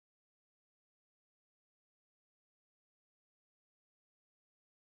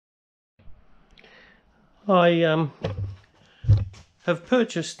I have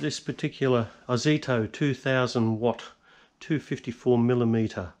purchased this particular OZITO 2000 watt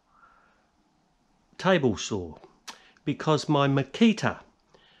 254mm table saw because my Makita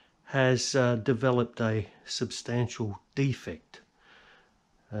has developed a substantial defect,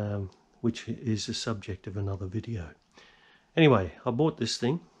 which is the subject of another video. Anyway, I bought this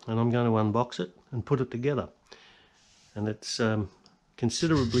thing and I'm going to unbox it and put it together, and it's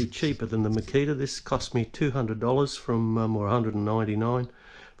considerably cheaper than the Makita. This cost me $200 from or $199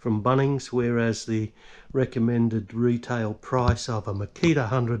 from Bunnings, whereas the recommended retail price of a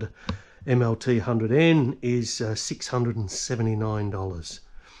Makita 100 MLT 100N is $679.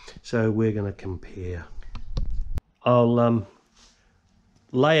 So we're going to compare. I'll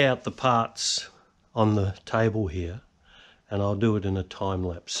lay out the parts on the table here, and I'll do it in a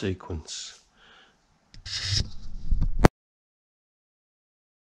time-lapse sequence.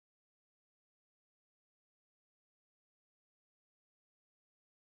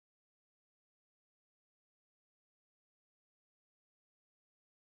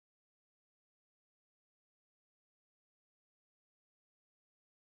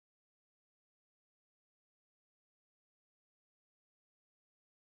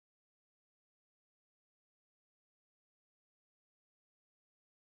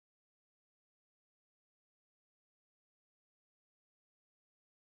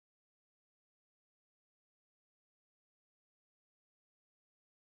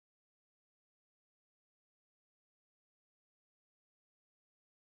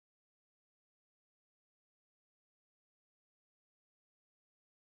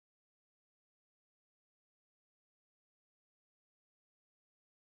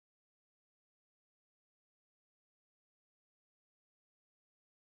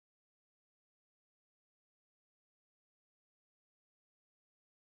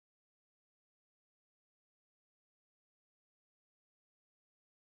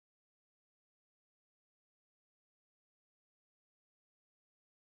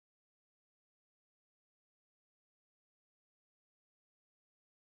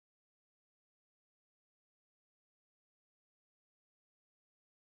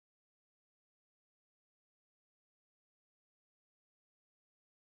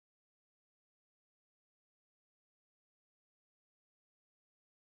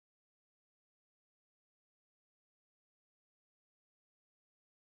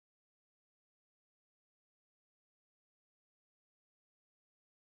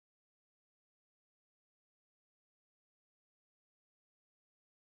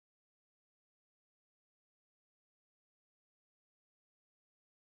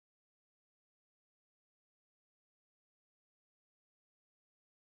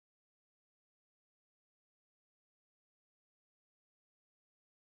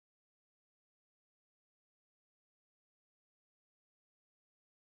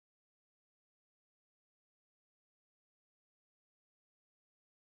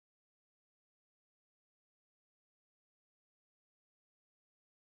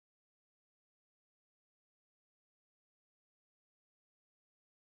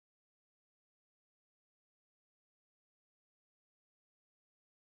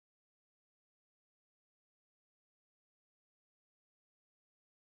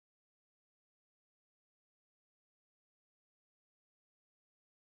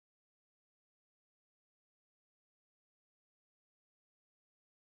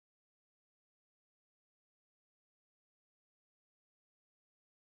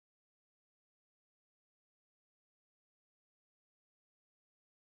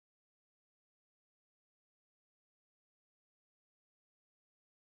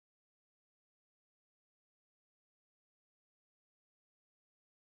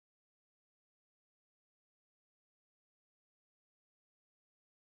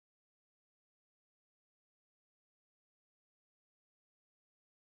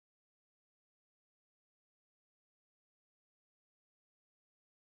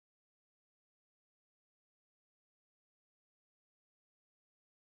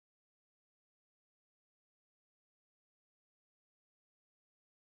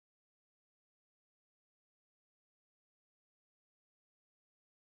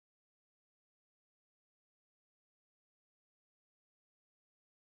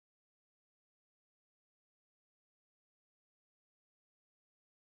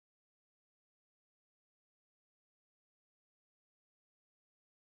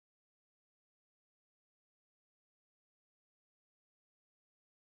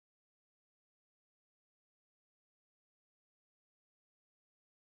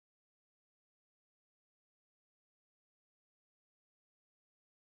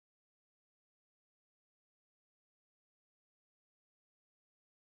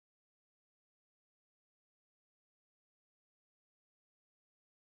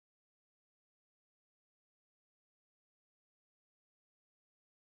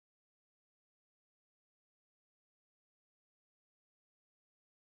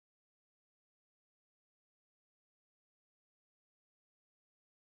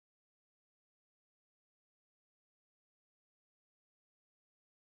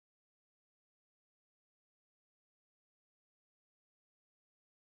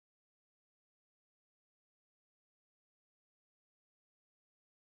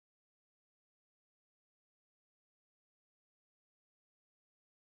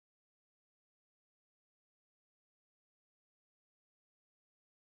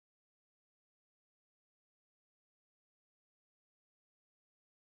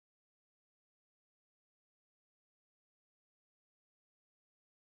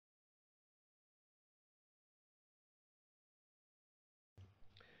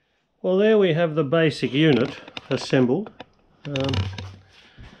 Well, there we have the basic unit assembled.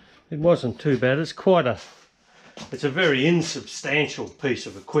 It wasn't too bad. It's a very insubstantial piece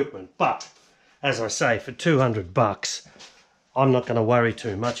of equipment, but as I say, for 200 bucks, I'm not going to worry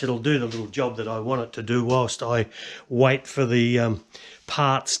too much. It'll do the little job that I want it to do whilst I wait for the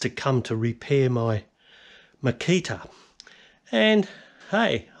parts to come to repair my Makita. And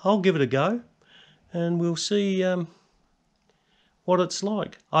hey, I'll give it a go and we'll see what it's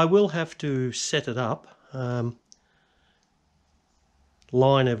like. I will have to set it up,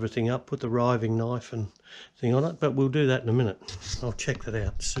 line everything up, put the riving knife and thing on it, but we'll do that in a minute. I'll check that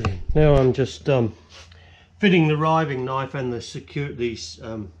out soon. Now I'm just fitting the riving knife and the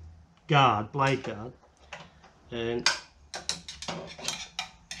blade guard, and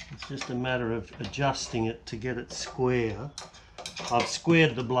it's just a matter of adjusting it to get it square. I've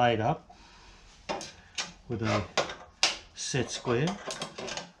squared the blade up with a set square.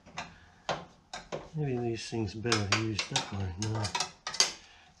 Maybe these things are better used that way. No,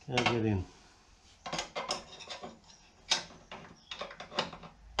 can't get in.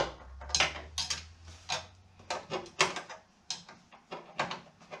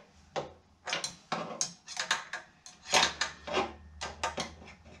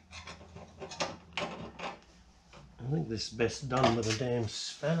 I think this is best done with a damn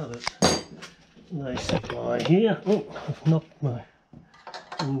spanner that they supply here. Oh, I've knocked my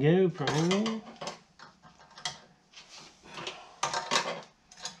GoPro.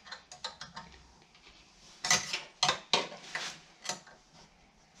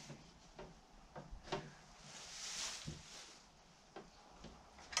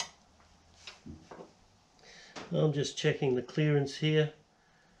 I'm just checking the clearance here.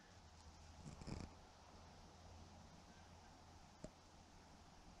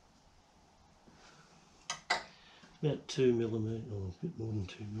 About 2 millimeters, or a bit more than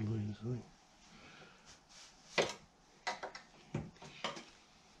 2 millimeters, I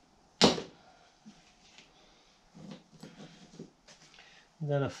think.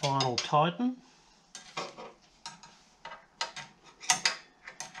 Then a final tighten.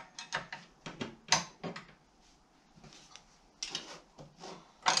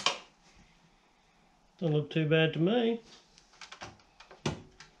 Doesn't look too bad to me.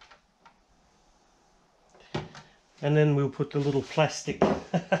 And then we'll put the little plastic.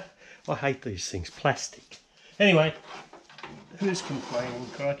 I hate these things, plastic. Anyway, who's complaining,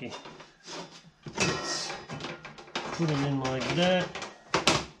 crikey? Let's put them in like that,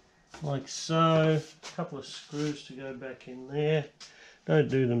 like so. A couple of screws to go back in there. Don't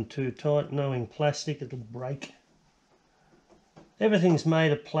do them too tight, knowing plastic, it'll break. Everything's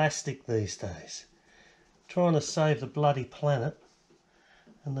made of plastic these days. Trying to save the bloody planet,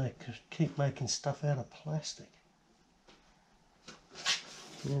 and they keep making stuff out of plastic.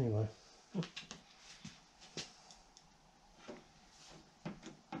 Anyway.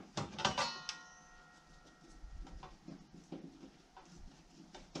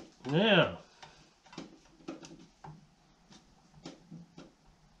 Now.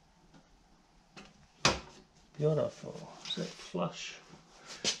 Beautiful. Is that flush?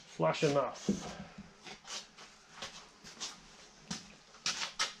 Flush enough.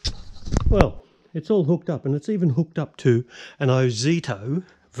 Well, it's all hooked up, and it's even hooked up to an OZITO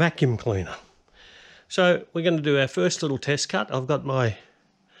vacuum cleaner. So we're going to do our first little test cut. I've got my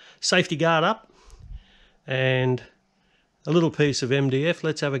safety guard up and a little piece of MDF.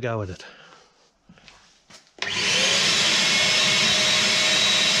 Let's have a go at it.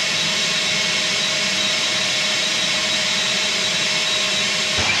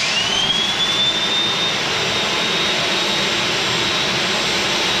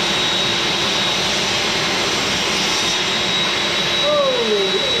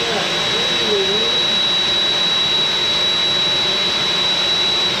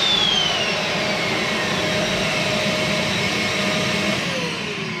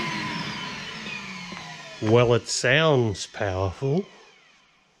 Well, it sounds powerful.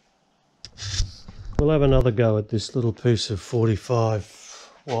 We'll have another go at this little piece of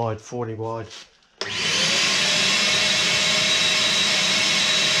 45 wide, 40 wide.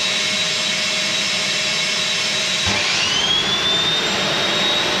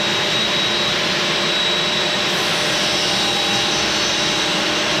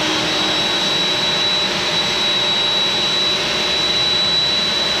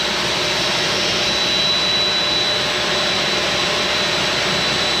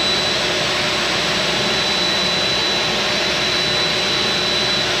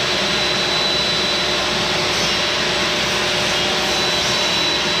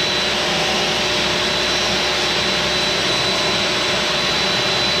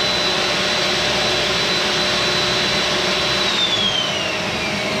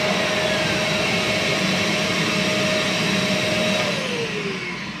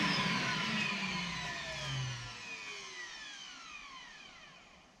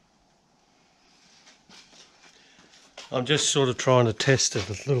 I'm just sort of trying to test it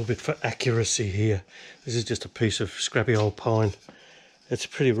a little bit for accuracy here. This is just a piece of scrappy old pine. It's a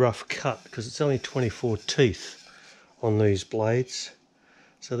pretty rough cut because it's only 24 teeth on these blades.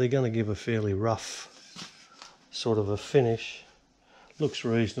 So they're going to give a fairly rough sort of a finish. Looks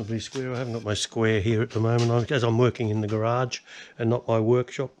reasonably square. I haven't got my square here at the moment as I'm working in the garage and not my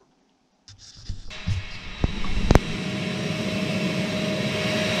workshop.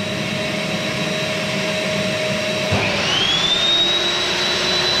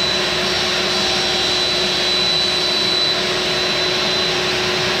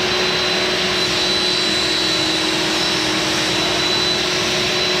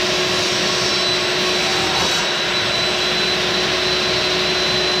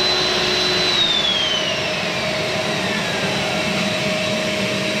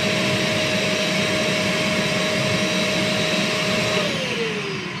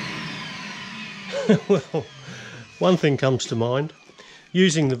 Well, one thing comes to mind.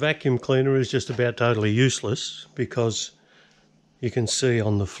 Using the vacuum cleaner is just about totally useless because you can see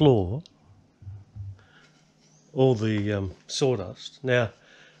on the floor all the sawdust. Now,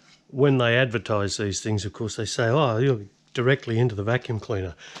 when they advertise these things, of course, they say, oh, you're directly into the vacuum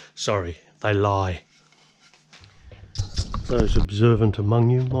cleaner. Sorry, they lie. Those observant among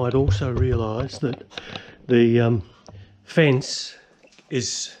you might also realise that the fence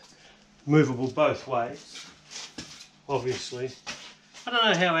is movable both ways, obviously. I don't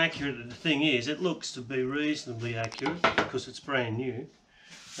know how accurate the thing is. It looks to be reasonably accurate because it's brand new.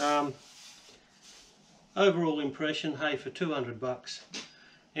 Overall impression, hey, for 200 bucks,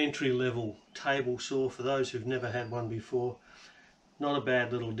 entry level table saw for those who've never had one before, not a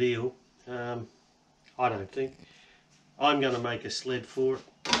bad little deal. I don't think. I'm going to make a sled for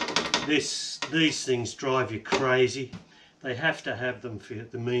it. These things drive you crazy. They have to have them for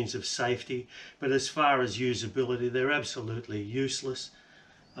the means of safety, but as far as usability, they're absolutely useless.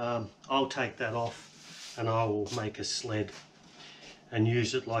 I'll take that off and I will make a sled and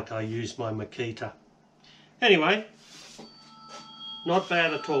use it like I use my Makita. Anyway, not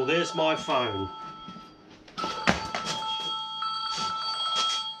bad at all. There's my phone.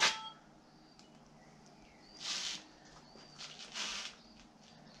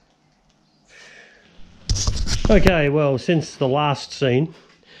 Okay, well, since the last scene,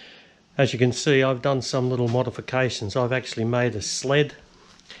 as you can see, I've done some little modifications. I've actually made a sled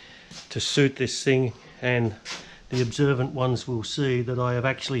to suit this thing, and the observant ones will see that I have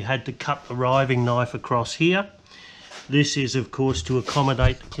actually had to cut the riving knife across here. This is, of course, to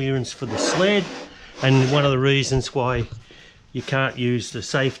accommodate the clearance for the sled, and one of the reasons why you can't use the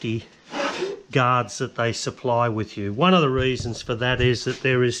safety guards that they supply with you. One of the reasons for that is that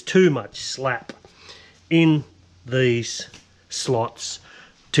there is too much slap in these slots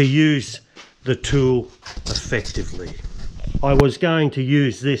to use the tool effectively. I was going to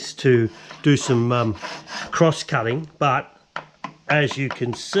use this to do some cross cutting, but as you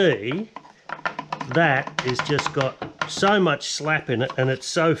can see, that has just got so much slap in it and it's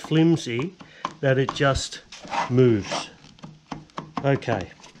so flimsy that it just moves. Okay,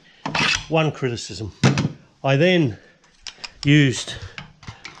 one criticism. I then used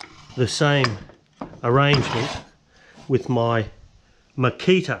the same arrangement with my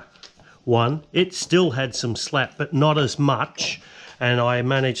Makita one. It still had some slap, but not as much, and I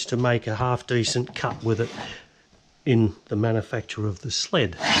managed to make a half decent cut with it in the manufacture of the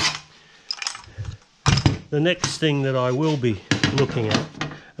sled. The next thing that I will be looking at,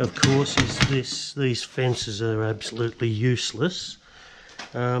 of course, is this. These fences are absolutely useless.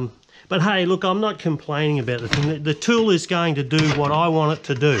 But hey, look, I'm not complaining about the thing. The tool is going to do what I want it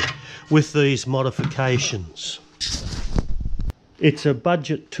to do with these modifications. It's a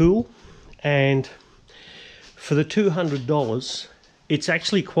budget tool, and for the $200, it's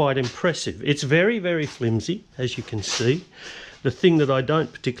actually quite impressive. It's very, very flimsy, as you can see. The thing that I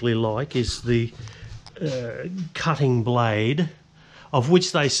don't particularly like is the cutting blade, of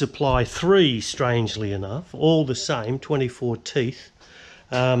which they supply 3, strangely enough, all the same, 24 teeth.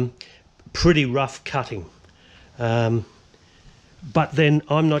 Pretty rough cutting. But then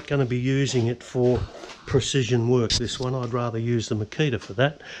I'm not going to be using it for precision work, this one. I'd rather use the Makita for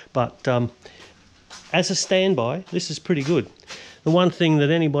that. But as a standby, this is pretty good. The one thing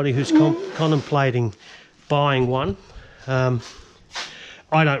that anybody who's contemplating buying one, I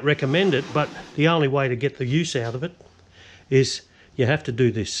don't recommend it, but the only way to get the use out of it is you have to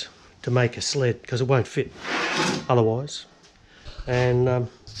do this to make a sled, because it won't fit otherwise, and the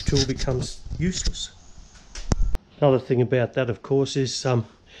tool becomes useless. Another thing about that, of course, is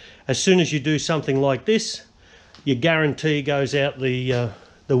as soon as you do something like this, your guarantee goes out the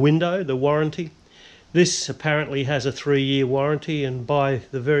window, the warranty. This apparently has a 3-year warranty, and by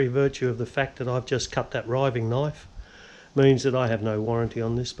the very virtue of the fact that I've just cut that riving knife means that I have no warranty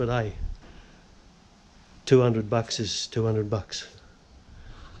on this, but hey, 200 bucks is 200 bucks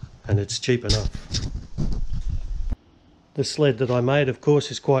and it's cheap enough. The sled that I made, of course,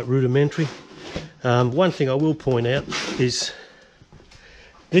 is quite rudimentary. One thing I will point out is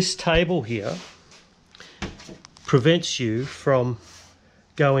this table here prevents you from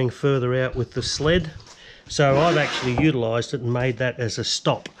going further out with the sled, so I've actually utilised it and made that as a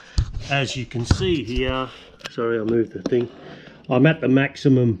stop. As you can see here, sorry I moved the thing, I'm at the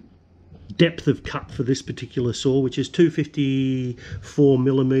maximum depth of cut for this particular saw, which is 254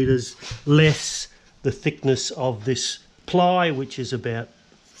 millimeters less the thickness of this ply, which is about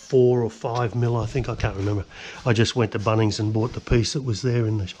 4 or 5 mil, I think. I can't remember. I just went to Bunnings and bought the piece that was there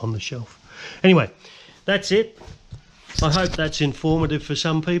on the shelf. Anyway, that's it. I hope that's informative for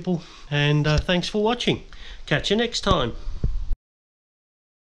some people, and thanks for watching. Catch you next time.